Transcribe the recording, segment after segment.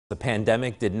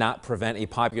pandemic did not prevent a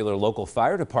popular local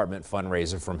fire department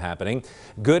fundraiser from happening.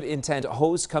 Good Intent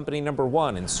Hose Company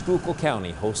 #1 in Schuylkill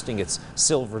County hosting its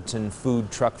Silverton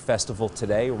Food Truck Festival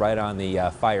today right on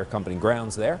the fire company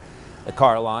grounds there. The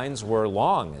car lines were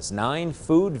long as 9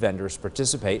 food vendors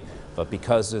participate, but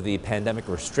because of the pandemic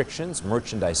restrictions,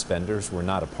 merchandise vendors were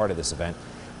not a part of this event.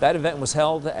 That event was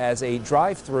held as a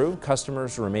drive-through,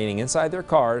 customers remaining inside their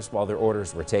cars while their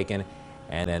orders were taken,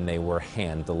 and then they were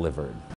hand delivered.